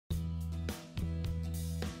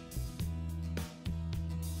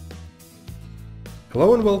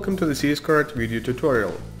Hello and welcome to the eCommerce video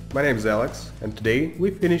tutorial. My name is Alex and today we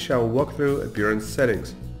finish our walkthrough appearance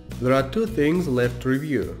settings. There are two things left to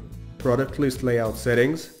review: product list layout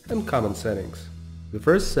settings and common settings. The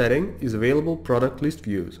first setting is available product list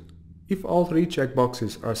views. If all three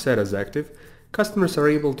checkboxes are set as active, customers are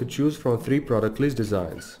able to choose from three product list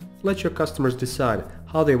designs. Let your customers decide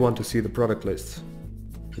how they want to see the product lists.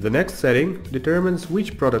 The next setting determines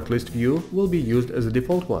which product list view will be used as a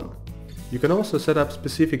default one. You can also set up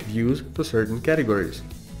specific views for certain categories.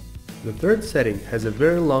 The third setting has a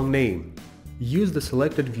very long name. Use the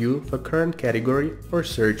selected view for current category or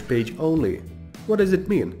search page only. What does it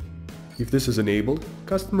mean? If this is enabled,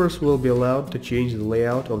 customers will be allowed to change the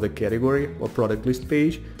layout of the category or product list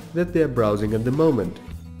page that they are browsing at the moment.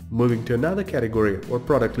 Moving to another category or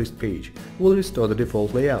product list page will restore the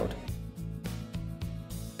default layout.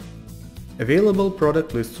 Available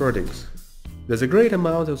product list sortings. There's a great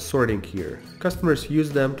amount of sorting here. Customers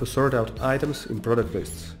use them to sort out items in product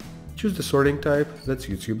lists. Choose the sorting type that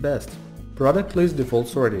suits you best. Product list default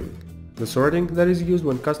sorting. The sorting that is used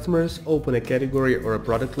when customers open a category or a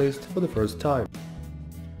product list for the first time.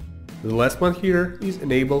 The last one here is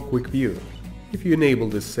Enable Quick View. If you enable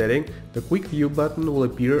this setting, the Quick View button will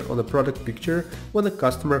appear on the product picture when the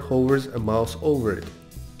customer hovers a mouse over it.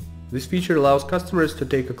 This feature allows customers to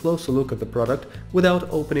take a closer look at the product without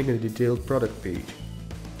opening a detailed product page.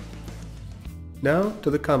 Now to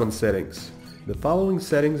the common settings. The following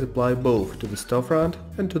settings apply both to the storefront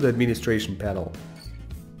and to the administration panel.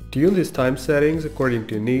 Tune these time settings according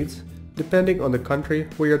to your needs, depending on the country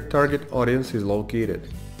where your target audience is located.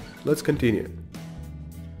 Let's continue.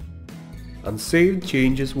 Unsaved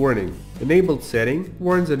changes warning. Enabled setting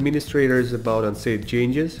warns administrators about unsaved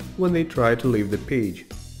changes when they try to leave the page.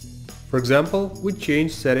 For example, we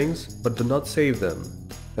change settings but do not save them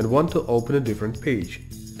and want to open a different page.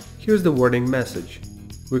 Here's the warning message.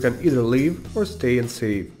 We can either leave or stay and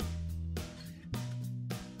save.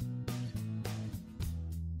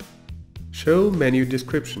 Show menu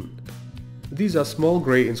description. These are small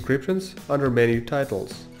gray inscriptions under menu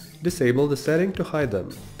titles. Disable the setting to hide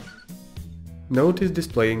them. Notice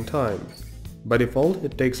displaying time. By default,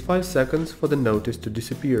 it takes 5 seconds for the notice to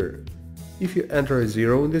disappear. If you enter a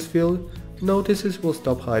 0 in this field, notices will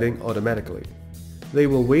stop hiding automatically. They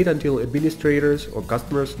will wait until administrators or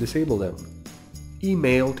customers disable them.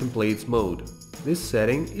 Email Templates Mode. This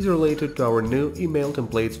setting is related to our new Email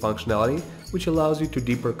Templates functionality, which allows you to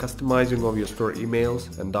deeper customizing of your store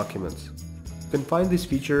emails and documents. You can find this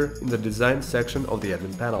feature in the Design section of the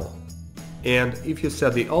admin panel. And if you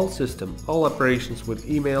set the All system, all operations with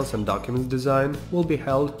emails and documents design will be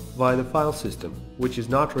held via the file system, which is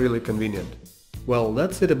not really convenient. Well,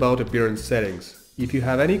 that's it about appearance settings. If you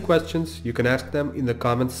have any questions, you can ask them in the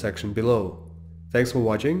comments section below. Thanks for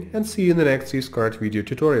watching and see you in the next eCommerce video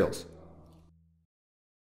tutorials.